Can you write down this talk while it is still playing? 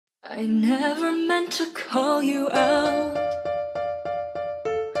I never meant to call you out.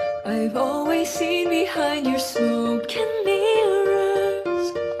 I've always seen behind your smoke and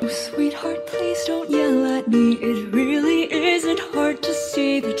mirrors. Oh, sweetheart, please don't yell at me. It really isn't hard to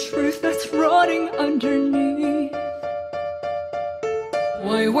see the truth that's rotting underneath.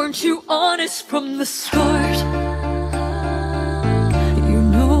 Why weren't you honest from the start? You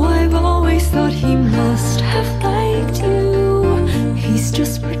know I've always thought he must have liked you. He's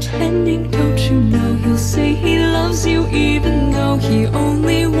just pretending, don't you know? He'll say he loves you even though he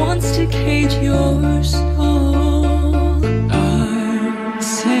only wants to cage your soul. I'm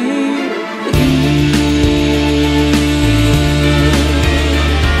saying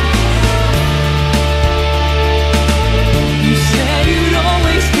you said you'd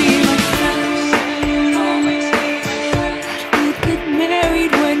always be my friend, that we'd get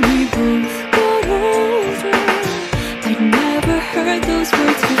married when we both got older. I'd never heard those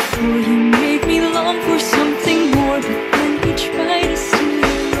words before. You made me long for something more, but then you tried to steal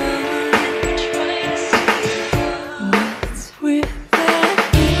what's with that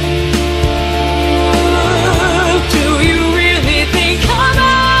love? Do you really think I'm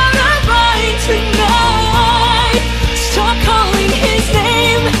out of line tonight? Stop calling his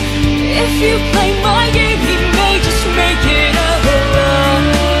name. If you play my game, he may just make it up alive.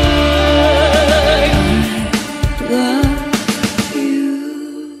 Love you.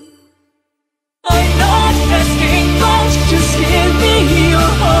 I'm not asking much, just give me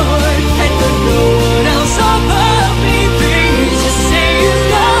your heart. And for no one else above me, please just say you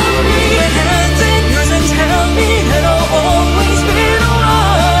love me. My hands in yours and tell me that I'll always be the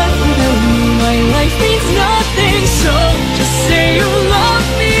one. Without you, my life means nothing, so just say you love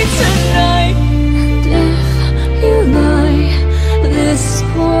me tonight. And if you lie, this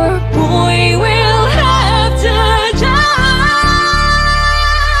poor boy will have to die.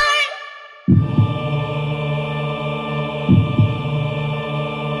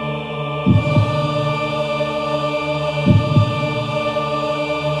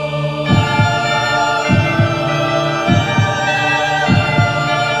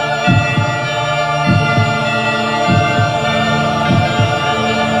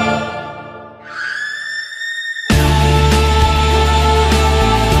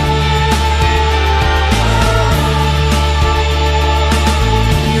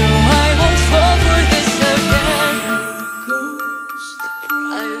 No, I won't fall for this again.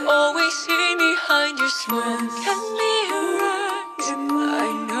 I've always seen behind your smoke and mirrors. I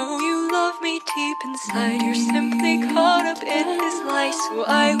know you love me deep inside. You're simply caught up in his lies, so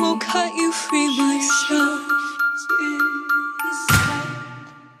I will cut you free myself.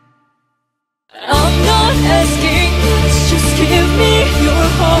 I'm not asking much, just give me your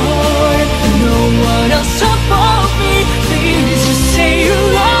heart. No one else above me, please just say you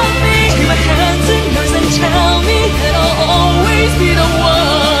love me. Take my hands in yours and tell me that I'll always be the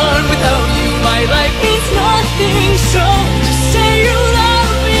one. Without you, my life means nothing, so just say you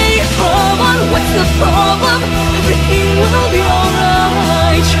love me. Come on, what's the problem? Everything will be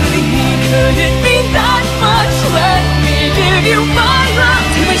alright. Surely he couldn't